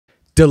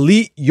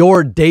Delete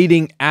your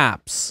dating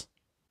apps.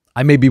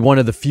 I may be one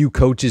of the few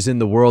coaches in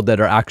the world that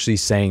are actually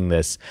saying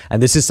this.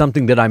 And this is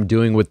something that I'm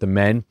doing with the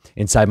men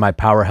inside my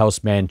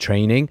Powerhouse Man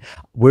training.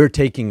 We're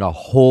taking a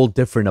whole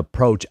different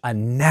approach, a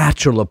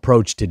natural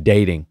approach to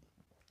dating.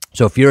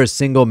 So if you're a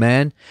single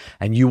man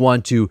and you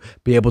want to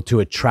be able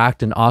to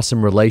attract an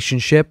awesome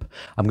relationship,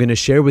 I'm going to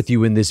share with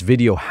you in this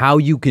video how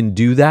you can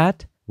do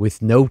that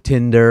with no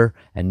Tinder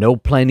and no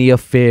Plenty of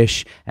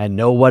Fish and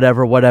no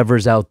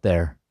whatever's out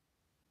there,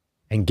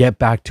 and get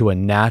back to a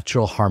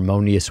natural,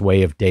 harmonious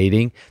way of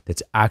dating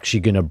that's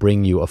actually going to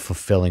bring you a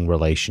fulfilling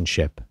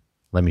relationship.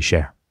 Let me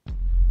share.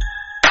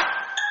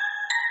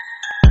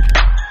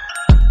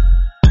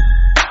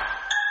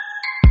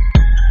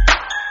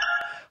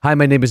 Hi,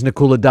 my name is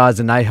Nakula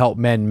and I help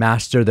men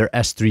master their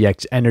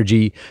S3X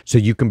energy so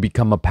you can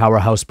become a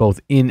powerhouse both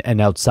in and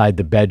outside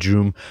the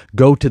bedroom.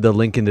 Go to the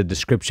link in the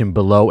description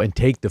below and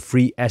take the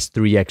free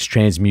S3X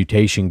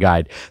transmutation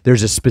guide.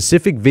 There's a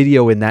specific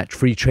video in that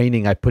free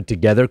training I put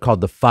together called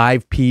the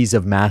 5 P's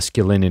of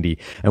masculinity.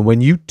 And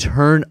when you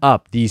turn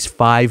up these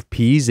 5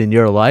 P's in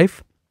your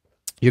life,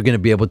 you're going to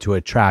be able to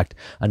attract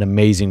an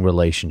amazing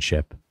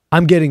relationship.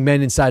 I'm getting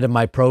men inside of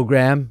my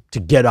program to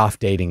get off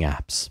dating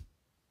apps.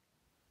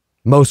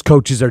 Most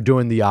coaches are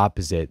doing the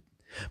opposite.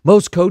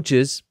 Most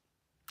coaches,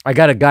 I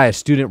got a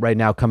student right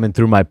now coming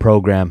through my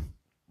program.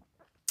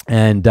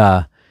 And,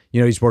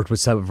 he's worked with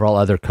several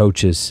other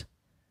coaches.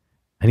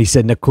 And he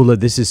said, Nakula,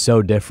 this is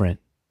so different.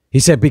 He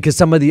said, because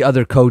some of the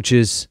other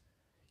coaches,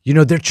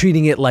 they're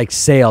treating it like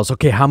sales.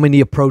 Okay, how many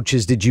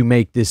approaches did you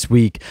make this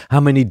week? How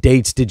many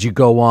dates did you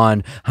go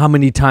on? How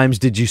many times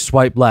did you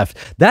swipe left?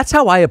 That's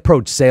how I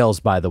approach sales,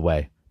 by the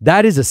way.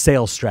 That is a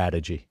sales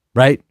strategy,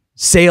 right?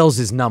 Sales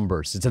is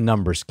numbers. It's a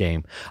numbers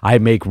game. I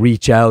make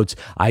reach outs.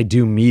 I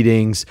do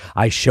meetings.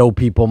 I show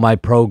people my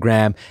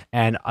program,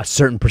 and a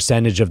certain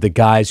percentage of the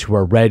guys who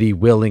are ready,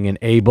 willing, and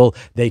able,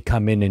 they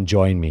come in and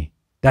join me.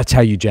 That's how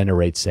you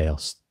generate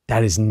sales.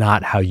 That is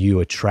not how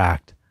you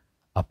attract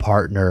a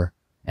partner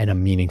and a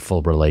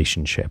meaningful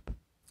relationship.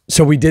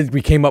 So we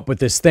came up with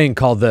this thing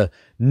called the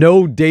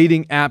no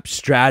dating app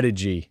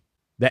strategy,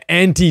 the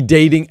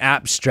anti-dating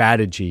app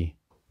strategy,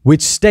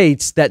 which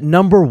states that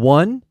number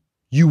one,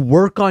 you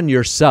work on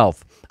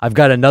yourself. I've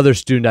got another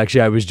student, actually,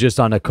 I was just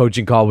on a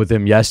coaching call with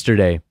him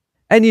yesterday.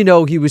 And,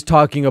 he was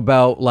talking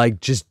about like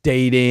just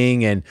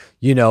dating and,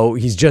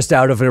 he's just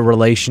out of a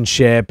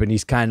relationship and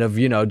he's kind of,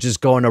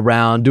 just going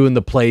around doing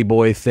the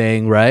Playboy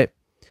thing, right?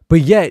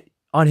 But yet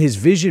on his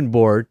vision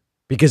board,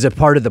 because a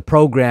part of the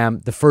program,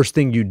 the first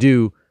thing you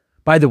do,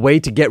 by the way,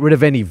 to get rid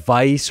of any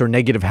vice or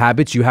negative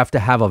habits, you have to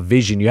have a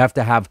vision. You have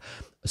to have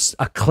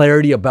a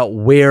clarity about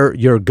where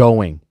you're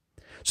going.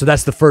 So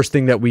that's the first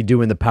thing that we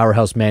do in the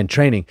Powerhouse Man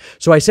training.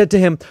 So I said to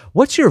him,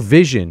 what's your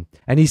vision?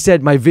 And he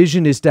said, my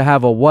vision is to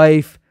have a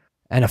wife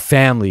and a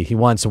family. He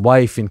wants a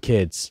wife and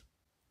kids.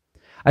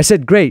 I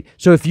said, great.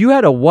 So if you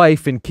had a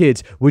wife and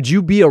kids, would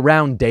you be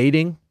around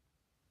dating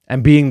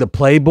and being the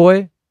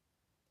Playboy?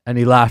 And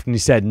he laughed and he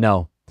said,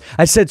 no.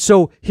 I said,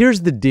 so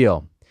here's the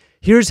deal.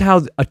 Here's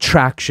how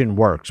attraction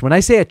works. When I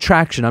say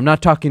attraction, I'm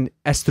not talking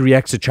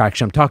S3X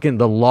attraction. I'm talking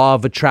the law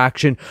of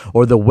attraction,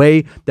 or the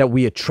way that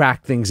we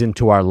attract things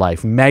into our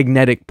life.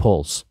 Magnetic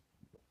pulls.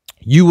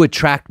 You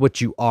attract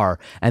what you are,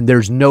 and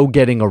there's no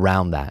getting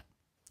around that.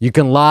 You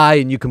can lie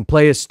and you can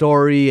play a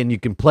story and you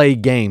can play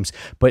games,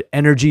 but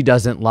energy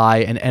doesn't lie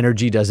and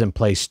energy doesn't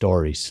play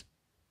stories.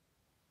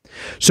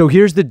 So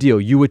here's the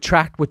deal. You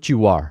attract what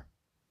you are.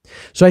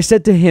 So I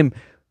said to him,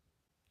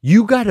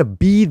 you got to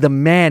be the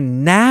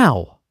man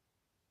now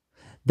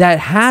that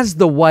has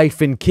the wife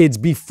and kids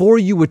before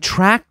you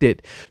attract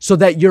it, so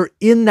that you're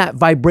in that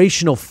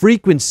vibrational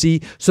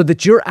frequency, so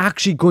that you're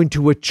actually going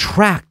to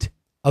attract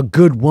a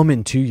good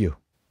woman to you.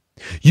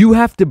 You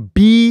have to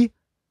be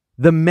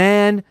the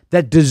man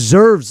that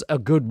deserves a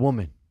good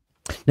woman.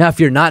 Now,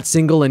 if you're not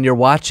single and you're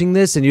watching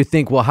this and you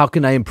think, well, how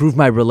can I improve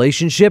my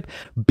relationship?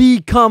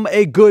 Become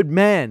a good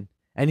man.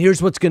 And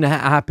here's what's going to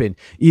happen.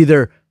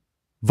 Either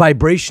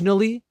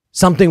vibrationally,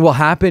 something will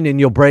happen and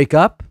you'll break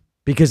up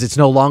because it's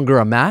no longer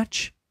a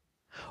match,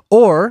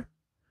 or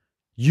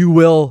you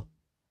will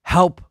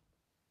help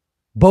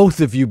both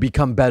of you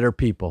become better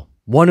people.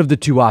 One of the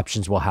two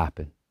options will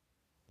happen.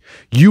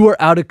 You are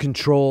out of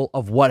control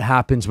of what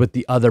happens with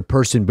the other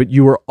person, but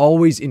you are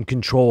always in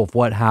control of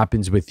what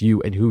happens with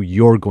you and who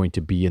you're going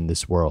to be in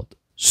this world.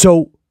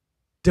 So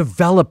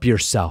develop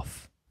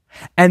yourself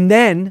and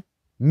then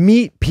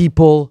meet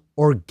people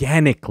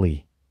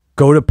organically.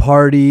 Go to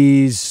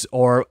parties,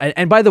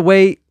 and by the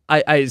way,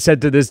 I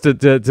said to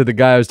the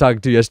guy I was talking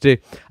to yesterday,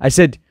 I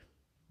said,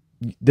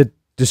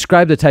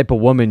 describe the type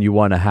of woman you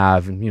want to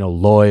have,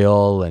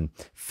 loyal and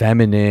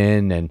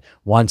feminine and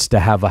wants to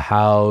have a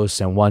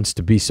house and wants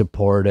to be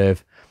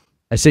supportive.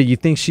 I said, you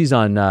think she's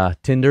on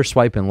Tinder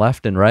swiping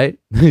left and right?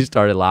 He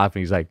started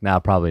laughing. He's like, nah,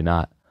 probably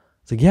not. I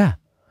was like, yeah.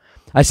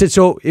 I said,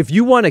 so if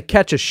you want to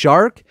catch a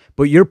shark,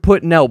 but you're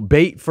putting out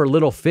bait for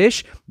little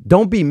fish,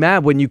 don't be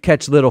mad when you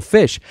catch little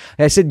fish.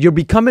 I said, you're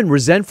becoming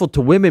resentful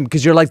to women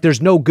because you're like,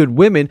 there's no good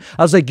women.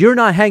 I was like, you're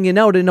not hanging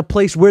out in a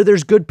place where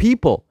there's good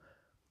people.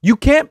 You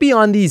can't be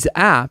on these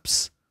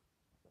apps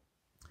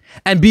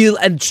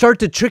and start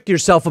to trick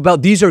yourself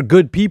about these are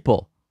good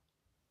people.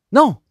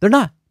 No, they're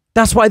not.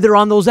 That's why they're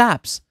on those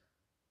apps.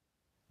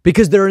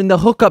 Because they're in the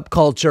hookup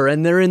culture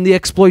and they're in the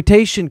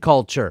exploitation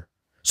culture.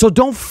 So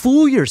don't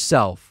fool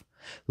yourself.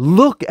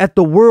 Look at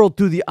the world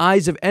through the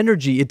eyes of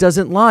energy. It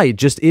doesn't lie. It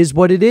just is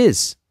what it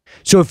is.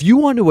 So if you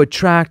want to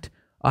attract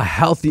a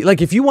healthy,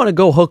 like if you want to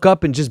go hook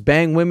up and just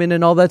bang women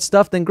and all that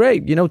stuff, then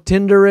great. You know,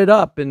 Tinder it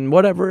up and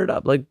whatever it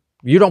up. Like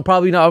you don't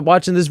probably not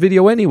watching this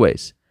video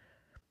anyways.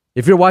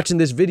 If you're watching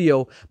this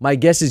video, my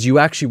guess is you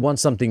actually want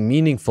something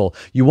meaningful.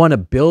 You want to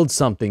build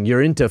something.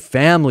 You're into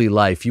family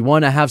life. You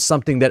want to have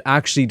something that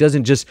actually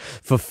doesn't just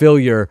fulfill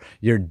your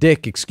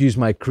dick, excuse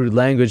my crude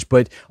language,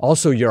 but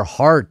also your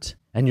heart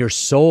and your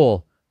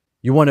soul.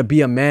 You want to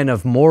be a man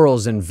of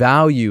morals and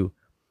value.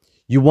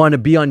 You want to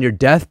be on your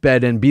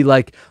deathbed and be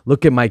like,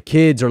 look at my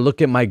kids or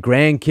look at my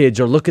grandkids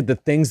or look at the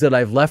things that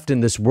I've left in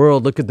this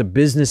world. Look at the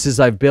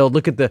businesses I've built.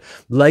 Look at the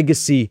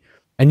legacy.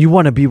 And you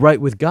want to be right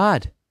with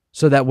God.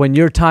 So that when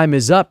your time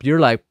is up, you're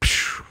like,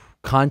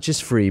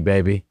 conscious free,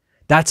 baby.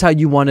 That's how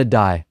you want to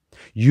die.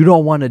 You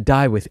don't want to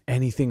die with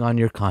anything on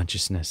your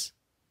consciousness.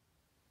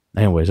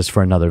 Anyways, that's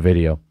for another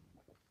video.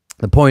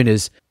 The point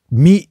is,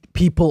 meet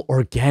people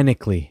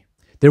organically.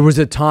 There was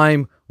a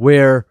time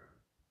where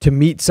to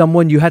meet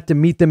someone, you had to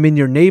meet them in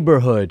your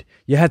neighborhood.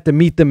 You had to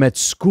meet them at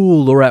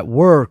school or at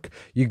work.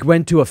 You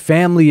went to a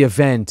family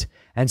event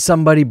and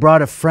somebody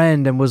brought a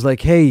friend and was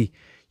like, hey,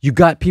 you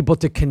got people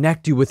to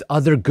connect you with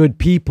other good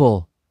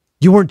people.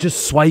 You weren't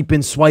just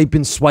swiping,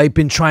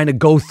 trying to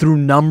go through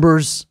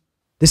numbers.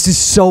 This is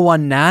so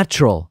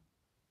unnatural.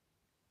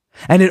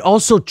 And it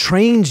also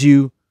trains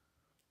you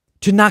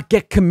to not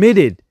get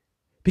committed.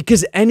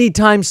 Because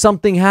anytime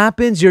something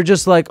happens, you're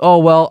just like, oh,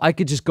 well, I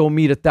could just go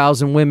meet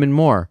 1,000 women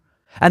more.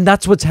 And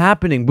that's what's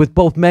happening with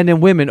both men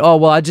and women. Oh,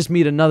 well, I just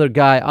meet another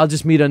guy. I'll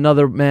just meet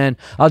another man.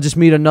 I'll just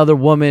meet another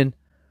woman.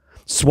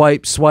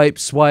 Swipe.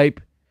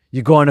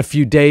 You go on a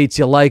few dates.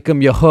 You like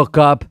them. You hook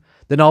up.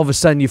 Then all of a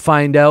sudden you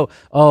find out,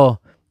 oh,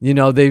 you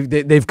know,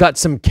 they've got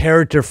some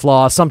character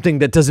flaw, something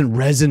that doesn't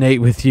resonate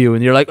with you.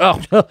 And you're like,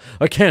 oh,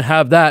 I can't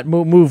have that.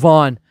 Move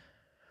on.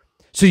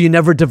 So you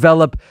never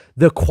develop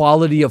the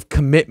quality of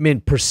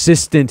commitment,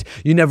 persistent.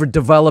 You never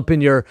develop in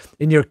your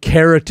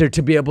character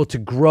to be able to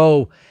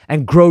grow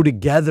and grow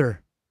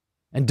together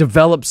and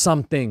develop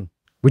something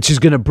which is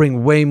going to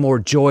bring way more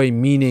joy,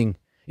 meaning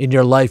in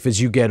your life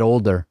as you get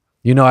older.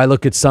 You know, I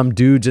look at some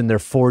dudes in their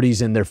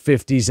 40s and their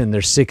 50s and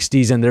their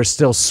 60s and they're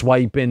still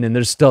swiping and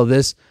they're still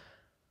this.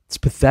 It's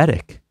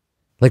pathetic.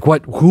 Like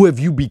who have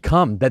you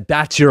become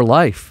that's your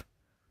life?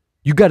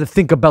 You got to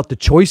think about the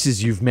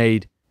choices you've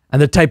made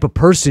and the type of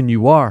person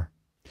you are.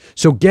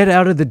 So get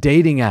out of the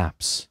dating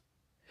apps.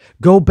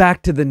 Go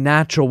back to the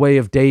natural way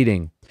of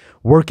dating,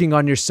 working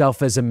on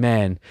yourself as a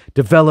man,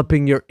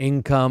 developing your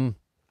income,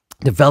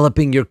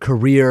 developing your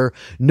career,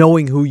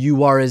 knowing who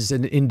you are as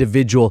an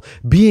individual,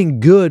 being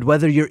good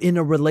whether you're in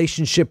a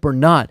relationship or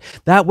not.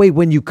 That way,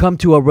 when you come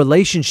to a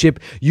relationship,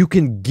 you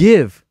can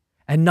give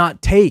and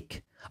not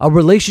take. A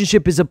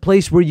relationship is a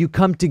place where you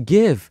come to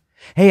give.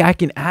 Hey, I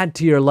can add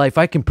to your life.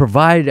 I can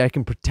provide. I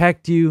can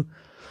protect you.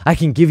 I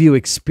can give you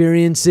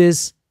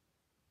experiences.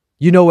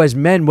 You know, as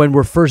men, when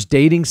we're first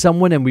dating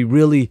someone and we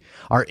really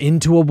are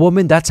into a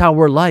woman, that's how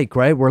we're like,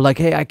 right? We're like,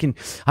 hey,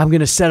 I'm going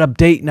to set up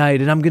date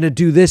night and I'm going to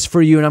do this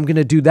for you and I'm going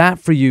to do that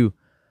for you.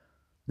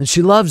 And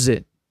she loves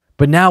it.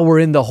 But now we're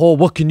in the whole,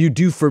 what can you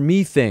do for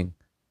me thing?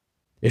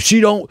 If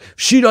she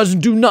doesn't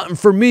do nothing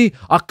for me,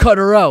 I'll cut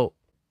her out.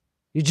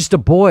 You're just a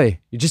boy.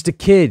 You're just a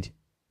kid.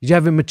 You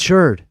haven't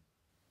matured.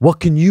 What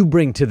can you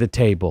bring to the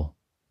table?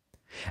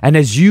 And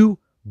as you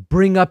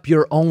bring up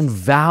your own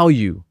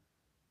value,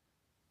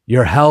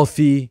 you're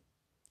healthy,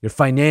 you're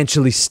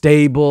financially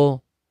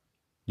stable,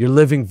 you're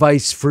living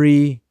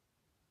vice-free,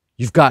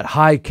 you've got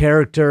high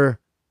character,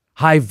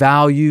 high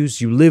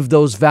values, you live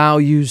those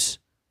values.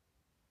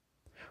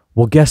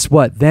 Well, guess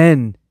what?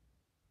 Then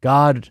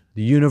God,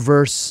 the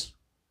universe,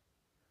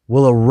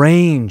 will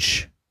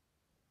arrange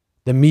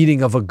the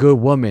meeting of a good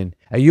woman.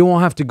 And you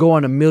won't have to go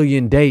on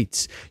 1,000,000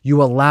 dates.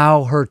 You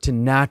allow her to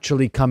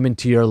naturally come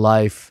into your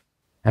life.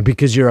 And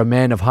because you're a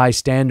man of high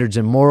standards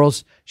and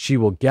morals, she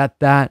will get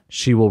that,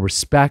 she will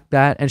respect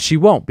that, and she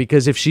won't.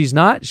 Because if she's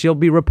not, she'll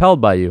be repelled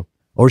by you.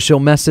 Or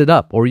she'll mess it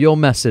up, or you'll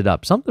mess it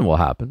up. Something will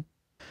happen.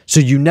 So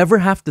you never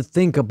have to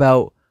think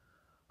about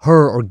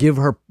her or give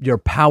her your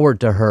power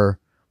to her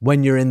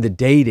when you're in the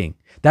dating.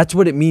 That's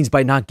what it means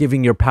by not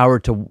giving your power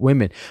to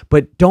women.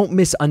 But don't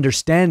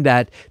misunderstand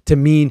that to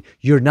mean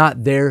you're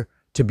not there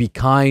to be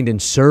kind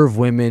and serve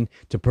women,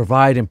 to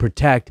provide and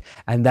protect.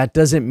 And that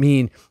doesn't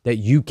mean that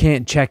you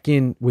can't check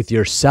in with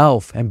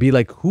yourself and be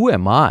like, who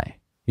am I?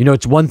 You know,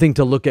 it's one thing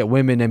to look at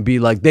women and be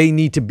like, they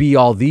need to be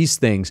all these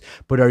things.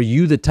 But are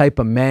you the type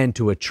of man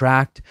to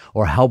attract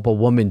or help a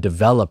woman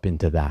develop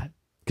into that?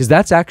 Because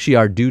that's actually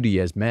our duty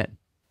as men.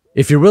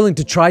 If you're willing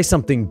to try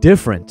something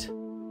different,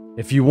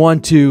 if you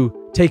want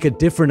to take a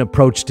different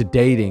approach to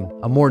dating,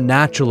 a more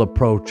natural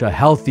approach, a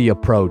healthy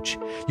approach,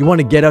 you want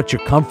to get out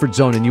your comfort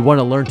zone and you want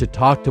to learn to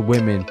talk to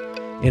women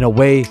in a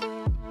way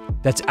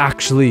that's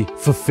actually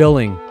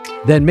fulfilling,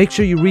 then make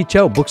sure you reach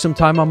out. Book some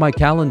time on my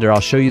calendar. I'll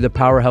show you the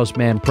Powerhouse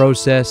Man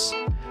process.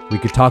 We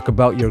could talk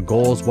about your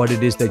goals, what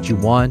it is that you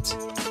want,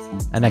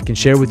 and I can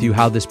share with you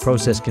how this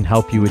process can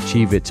help you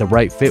achieve it. It's a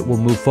right fit, we'll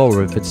move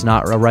forward. If it's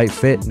not a right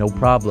fit, no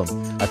problem.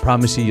 I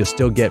promise you'll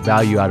still get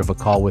value out of a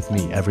call with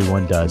me.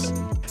 Everyone does.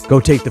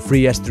 Go take the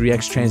free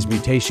S3X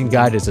Transmutation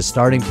Guide as a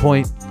starting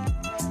point.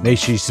 Make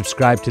sure you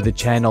subscribe to the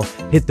channel,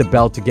 hit the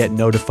bell to get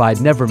notified,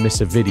 never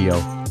miss a video.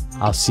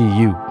 I'll see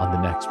you on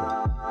the next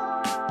one.